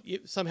 I thought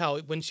somehow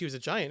when she was a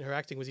giant, her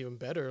acting was even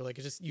better. Like,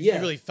 it just, you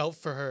really felt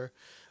for her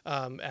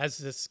as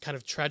this kind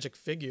of tragic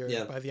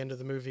figure by the end of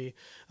the movie.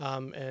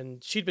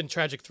 And she'd been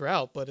tragic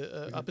throughout, but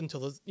up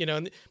until, you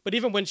know, but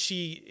even when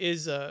she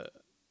is,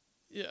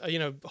 you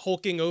know,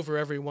 hulking over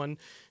everyone,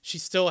 she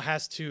still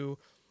has to,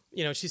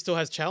 you know, she still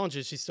has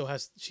challenges. She's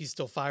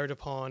still fired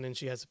upon, and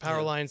she has the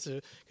power lines to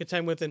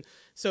contend with. And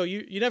so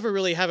you never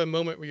really have a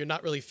moment where you're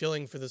not really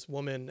feeling for this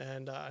woman.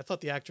 And I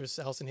thought the actress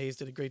Allison Hayes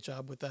did a great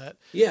job with that.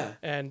 Yeah.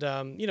 And,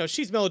 you know,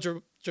 she's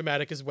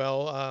melodramatic as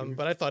well.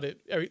 But I thought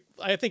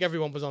I think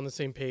everyone was on the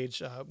same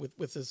page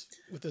with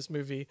this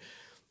movie.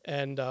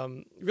 And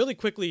really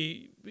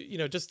quickly, you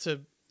know, just to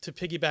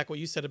piggyback what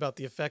you said about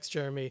the effects,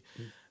 Jeremy,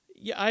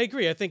 yeah, I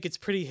agree. I think it's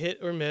pretty hit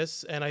or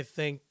miss. And I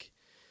think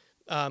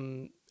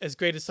as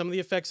great as some of the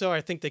effects are,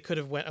 I think they could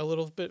have went a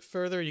little bit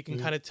further. You can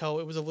kind of tell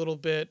it was a little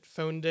bit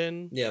phoned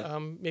in,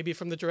 maybe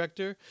from the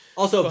director.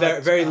 Also,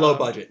 very, very low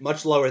budget,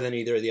 much lower than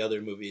either of the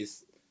other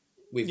movies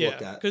we've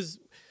looked at. Because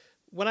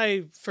when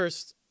I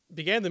first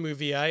began the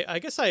movie, I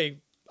guess I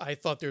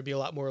thought there would be a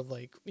lot more,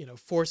 like, you know,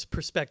 forced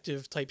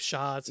perspective type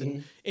shots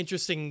and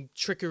interesting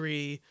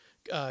trickery,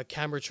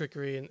 camera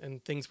trickery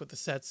and things with the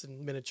sets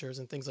and miniatures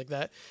and things like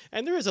that.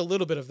 And there is a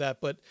little bit of that,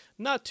 but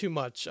not too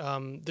much.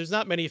 There's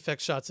not many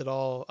effect shots at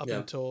all up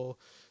until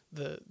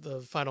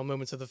the final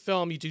moments of the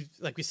film. You do,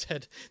 like we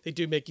said, they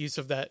do make use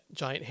of that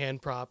giant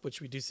hand prop, which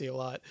we do see a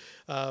lot,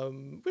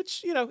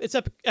 which, you know, it's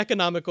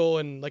economical.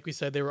 And like we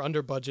said, they were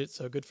under budget,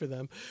 so good for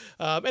them.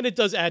 And it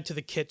does add to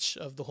the kitsch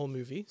of the whole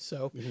movie.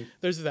 So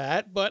there's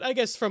that. But I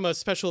guess from a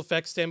special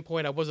effects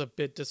standpoint, I was a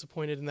bit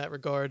disappointed in that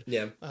regard.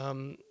 Yeah.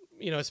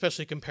 You know,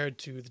 especially compared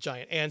to the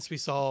giant ants we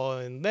saw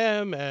in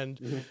them,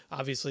 and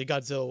obviously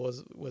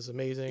Godzilla was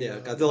amazing. Yeah,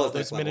 Godzilla's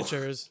those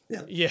miniatures.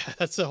 Yeah,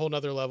 that's a whole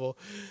nother level.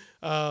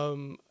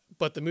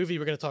 But the movie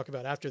we're going to talk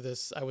about after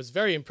this, I was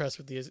very impressed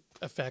with the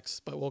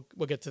effects, but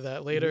we'll get to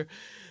that later.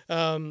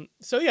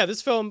 So yeah,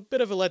 this film,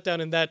 bit of a letdown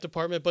in that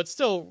department, but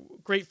still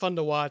great fun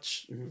to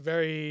watch.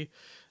 Very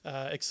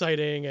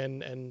exciting,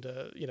 and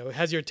you know, it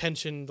has your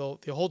attention the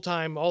whole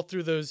time, all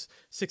through those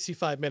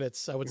 65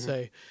 minutes, I would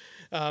say.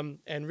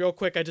 And real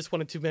quick, I just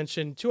wanted to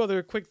mention two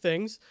other quick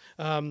things.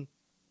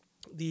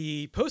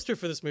 The poster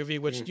for this movie,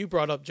 which you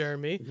brought up,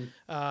 Jeremy,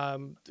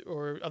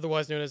 or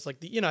otherwise known as,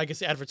 like, the, you know, I guess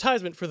the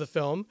advertisement for the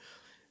film,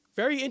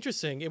 very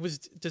interesting. It was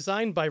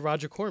designed by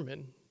Roger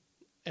Corman,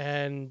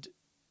 and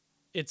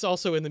it's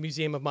also in the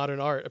Museum of Modern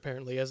Art,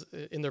 apparently, as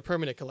in their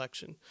permanent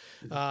collection.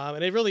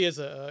 And it really is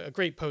a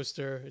great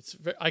poster. It's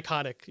very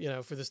iconic, you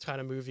know, for this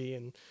kind of movie,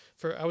 and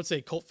for, I would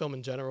say, cult film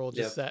in general.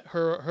 Just that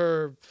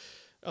her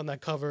on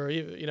that cover,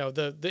 you know,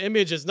 the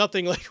image is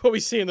nothing like what we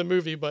see in the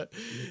movie, but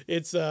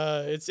it's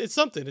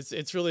something.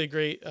 It's really a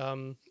great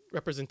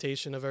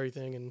representation of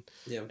everything,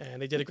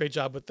 and they did a great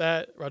job with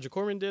that. Roger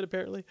Corman did,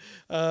 apparently.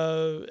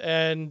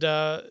 And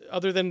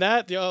other than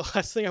that, the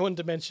last thing I wanted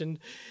to mention,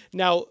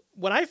 now,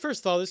 when I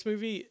first saw this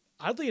movie,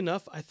 oddly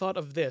enough, I thought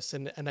of this,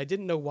 and I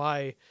didn't know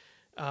why,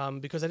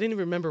 because I didn't even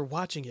remember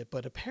watching it,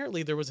 but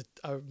apparently there was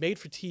a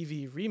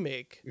made-for-TV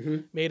remake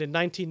made in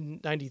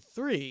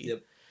 1993.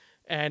 Yep.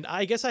 And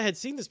I guess I had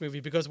seen this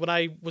movie because when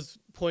I was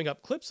pulling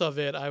up clips of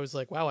it, I was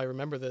like, wow, I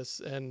remember this.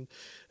 And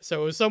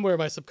so it was somewhere in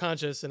my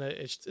subconscious, and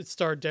it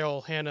starred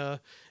Daryl Hannah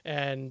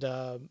and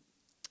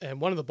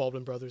one of the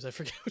Baldwin brothers. I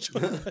forget which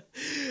one.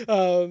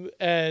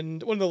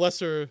 And one of the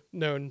lesser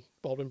known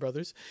Baldwin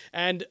brothers.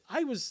 And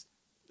I was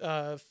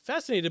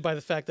fascinated by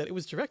the fact that it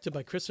was directed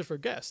by Christopher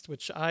Guest,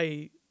 which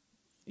I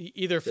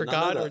either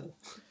forgot or...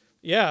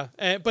 Yeah,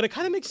 but it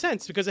kind of makes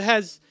sense because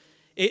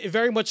it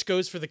very much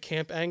goes for the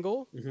camp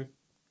angle.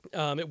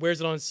 It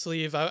wears it on its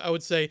sleeve. I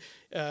would say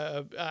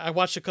I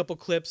watched a couple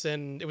clips,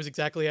 and it was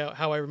exactly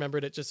how I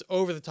remembered it, just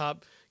over the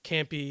top,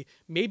 campy,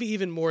 maybe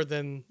even more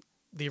than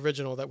the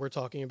original that we're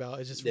talking about.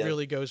 It just Yeah.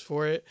 really goes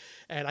for it.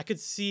 And I could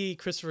see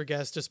Christopher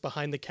Guest just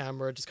behind the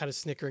camera, just kind of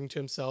snickering to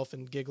himself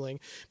and giggling,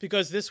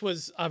 because this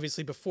was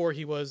obviously before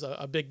he was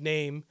a big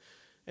name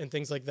and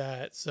things like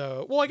that.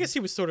 So, well, I guess he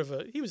was sort of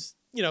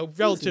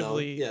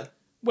relatively, Yeah.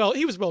 well,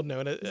 he was well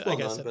known, I well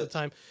guess, known, at the but-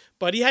 time,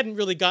 but he hadn't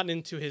really gotten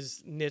into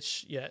his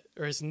niche yet,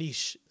 or his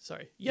niche,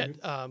 yet,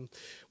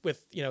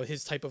 with,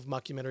 his type of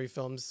mockumentary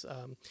films.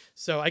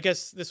 So I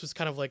guess this was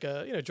kind of like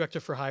a, director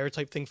for hire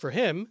type thing for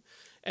him.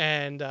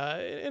 And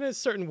in a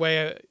certain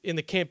way, in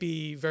the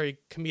campy, very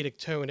comedic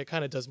tone, it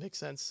kind of does make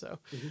sense. So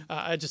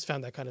I just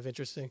found that kind of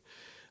interesting.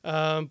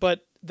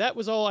 But that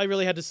was all I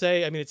really had to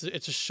say. I mean,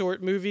 it's a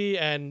short movie,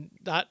 and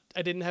I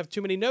didn't have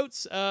too many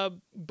notes,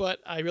 but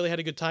I really had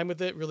a good time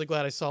with it. Really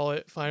glad I saw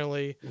it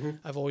finally.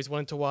 I've always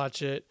wanted to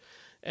watch it.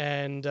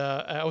 And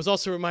I was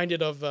also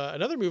reminded of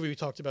another movie we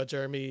talked about,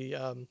 Jeremy,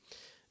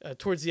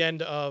 towards the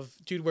end of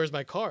Dude, Where's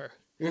My Car?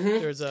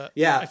 There's a,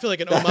 Yeah, I feel like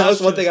an homage. that was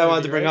one to thing this I wanted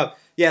movie, to bring right? up.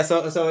 Yeah,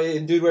 so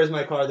in Dude, Where's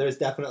My Car? There's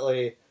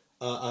definitely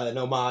an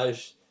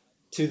homage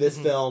to this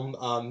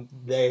film.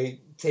 They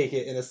take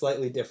it in a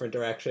slightly different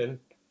direction.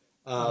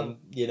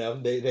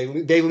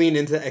 They lean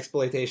into the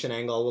exploitation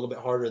angle a little bit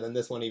harder than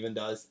this one even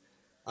does.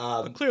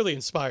 But clearly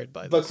inspired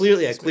by this. But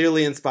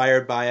clearly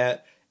inspired by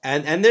it.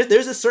 And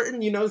there's a certain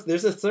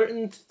there's a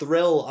certain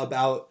thrill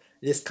about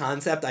this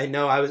concept. I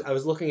know I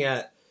was looking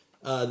at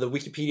the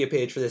Wikipedia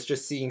page for this,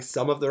 just seeing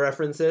some of the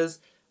references.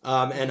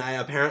 And I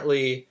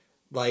apparently,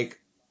 like,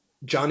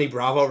 Johnny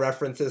Bravo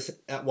references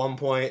at one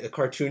point. The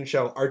cartoon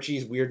show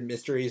Archie's Weird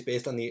Mysteries,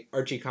 based on the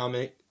Archie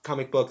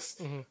comic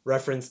books,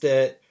 referenced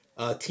it.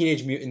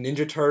 Teenage Mutant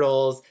Ninja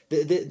Turtles.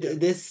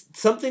 This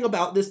something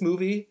about this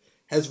movie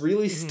has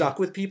really stuck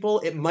with people.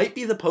 It might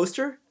be the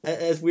poster,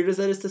 as weird as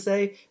that is to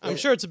say. I'm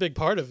sure it's a big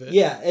part of it.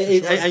 Yeah,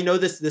 Sure. I know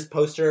this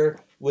poster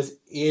was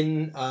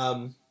in.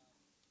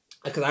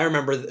 Because I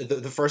remember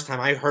the first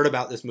time I heard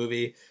about this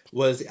movie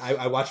was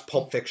I watched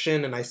Pulp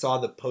Fiction, and I saw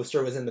the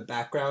poster was in the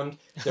background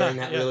during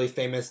that Yeah. really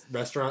famous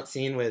restaurant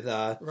scene with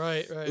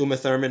Right. Uma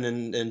Thurman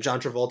and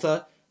John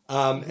Travolta.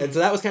 And so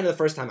that was kind of the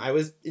first time I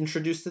was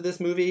introduced to this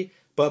movie.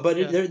 But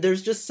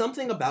there's just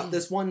something about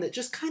this one that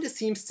just kind of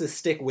seems to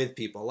stick with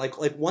people. Like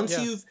once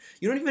you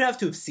don't even have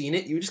to have seen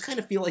it, you just kind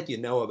of feel like you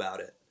know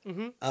about it.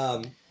 And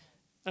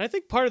I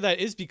think part of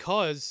that is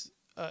because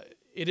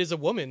it is a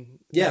woman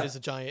that is a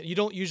giant. You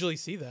don't usually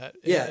see that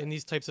in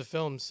these types of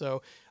films.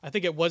 So I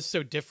think it was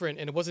so different,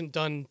 and it wasn't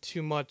done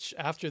too much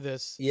after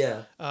this.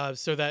 Yeah.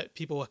 So that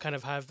people kind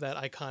of have that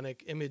iconic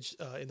image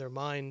in their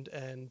mind,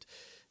 and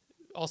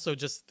also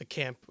just the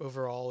camp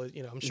overall.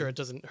 I'm sure it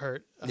doesn't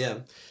hurt.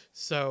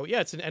 So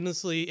yeah, it's an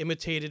endlessly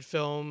imitated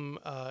film,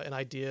 an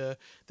idea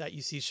that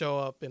you see show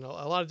up in a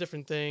lot of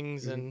different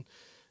things, and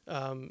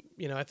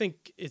I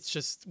think it's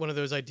just one of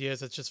those ideas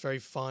that's just very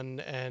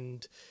fun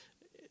and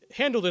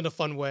handled in a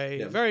fun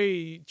way,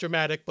 very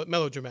dramatic but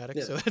melodramatic.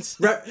 Yeah. So that's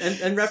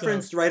and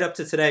referenced right up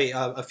to today.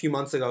 A few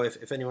months ago,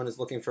 if anyone is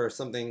looking for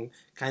something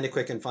kind of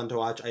quick and fun to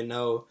watch, I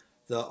know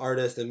the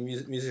artist, the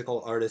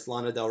musical artist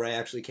Lana Del Rey,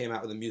 actually came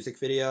out with a music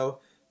video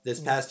this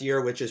past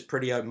year, which is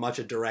pretty much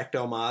a direct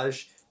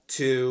homage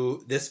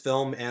to this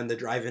film and the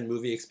drive-in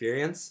movie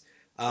experience.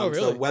 Really?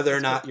 So whether or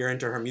not you're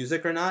into her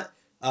music or not,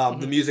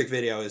 the music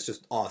video is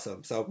just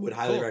awesome. So would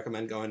highly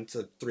recommend going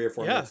to 3 or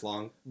 4 minutes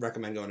long.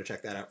 Recommend going to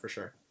check that out for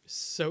sure.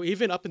 So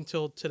even up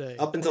until today.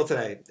 Up until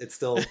today, it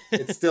still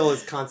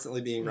is constantly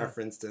being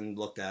referenced and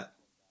looked at.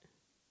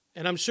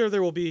 And I'm sure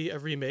there will be a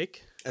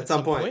remake At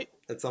some point.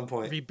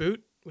 Reboot,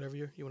 whatever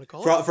you want to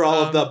call it. For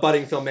all of the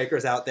budding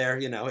filmmakers out there,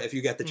 if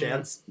you get the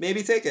chance,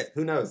 maybe take it.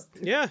 Who knows?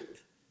 Yeah.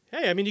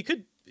 Hey, I mean, you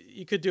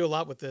could do a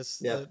lot with this.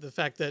 Yeah. The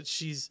fact that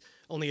she's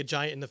only a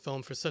giant in the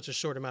film for such a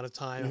short amount of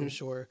time, I'm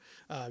sure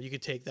you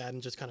could take that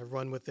and just kind of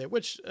run with it.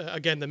 Which,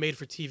 again, the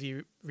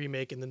made-for-TV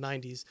remake in the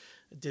 90s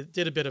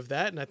did a bit of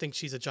that, and I think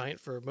she's a giant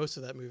for most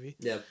of that movie.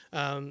 Yeah.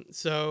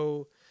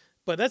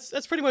 But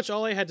that's pretty much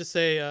all I had to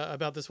say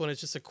about this one. It's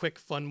just a quick,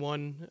 fun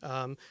one.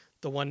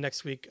 The one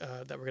next week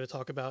that we're going to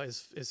talk about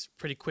is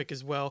pretty quick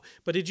as well.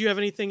 But did you have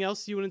anything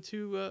else you wanted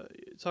to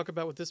talk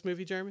about with this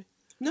movie, Jeremy?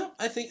 No,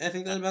 I think that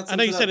about. I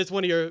know you said it's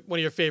one of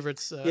your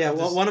favorites. Yeah,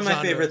 one of my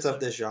genre, favorites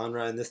of this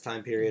genre and this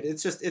time period.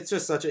 It's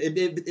just such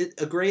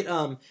a great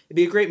it'd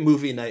be a great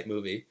movie night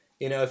movie.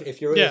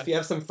 If you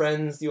have some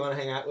friends you want to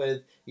hang out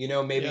with,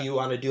 maybe you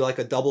want to do like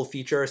a double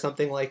feature or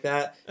something like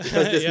that,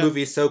 because this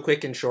movie is so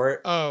quick and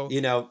short. Oh,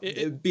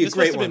 it'd be a this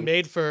great must have one. been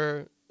made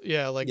for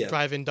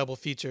drive-in double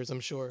features, I'm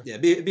sure. Yeah,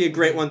 be a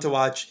great one to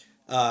watch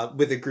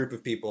with a group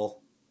of people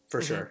for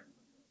sure.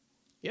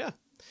 Yeah.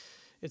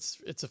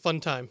 It's a fun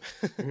time.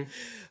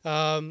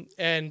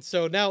 And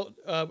so now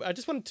I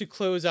just wanted to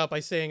close out by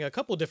saying a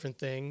couple different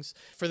things.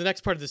 For the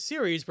next part of the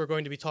series, we're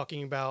going to be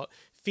talking about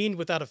Fiend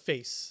Without a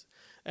Face.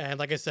 And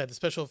like I said, the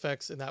special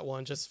effects in that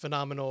one, just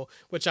phenomenal,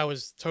 which I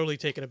was totally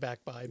taken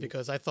aback by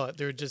because I thought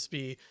there would just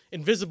be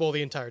invisible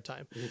the entire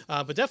time.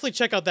 But definitely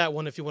check out that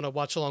one if you want to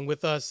watch along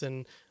with us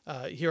and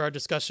hear our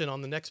discussion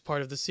on the next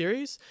part of the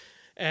series.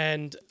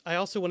 And I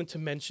also wanted to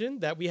mention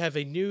that we have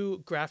a new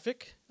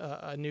graphic,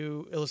 a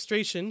new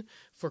illustration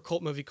for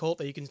Cult Movie Cult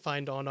that you can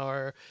find on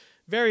our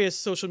various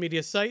social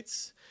media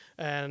sites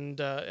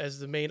and as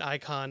the main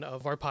icon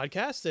of our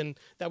podcast. And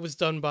that was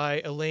done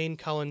by Elaine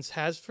Collins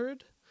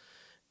Hasford.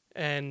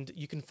 And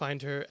you can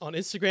find her on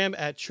Instagram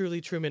at Truly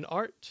Truman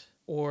Art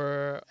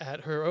or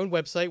at her own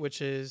website,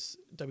 which is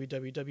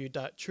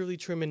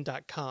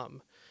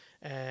www.trulytruman.com.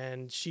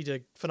 And she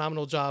did a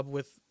phenomenal job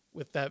with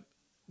that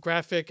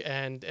graphic,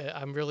 and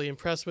I'm really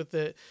impressed with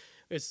it.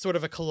 It's sort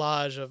of a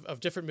collage of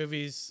different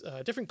movies,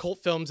 different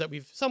cult films that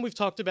we've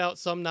talked about,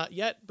 some not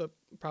yet, but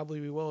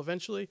probably we will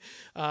eventually,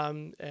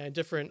 and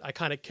different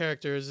iconic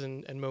characters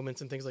and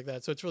moments and things like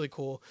that. So it's really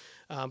cool,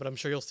 but I'm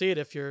sure you'll see it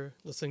if you're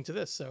listening to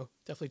this. So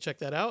definitely check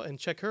that out and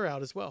check her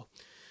out as well.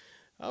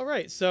 All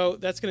right, so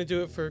that's going to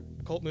do it for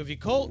Cult Movie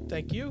Cult.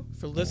 Thank you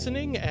for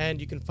listening,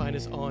 and you can find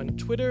us on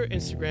Twitter,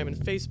 Instagram, and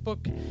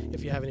Facebook.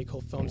 If you have any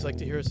cult films you'd like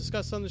to hear us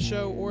discuss on the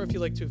show, or if you'd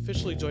like to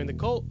officially join the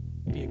cult,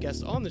 be a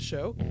guest on the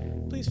show,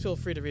 please feel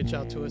free to reach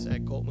out to us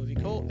at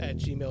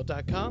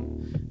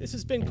cultmoviecult@gmail.com. This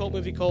has been Cult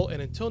Movie Cult, and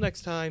until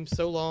next time,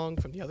 so long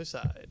from the other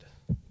side.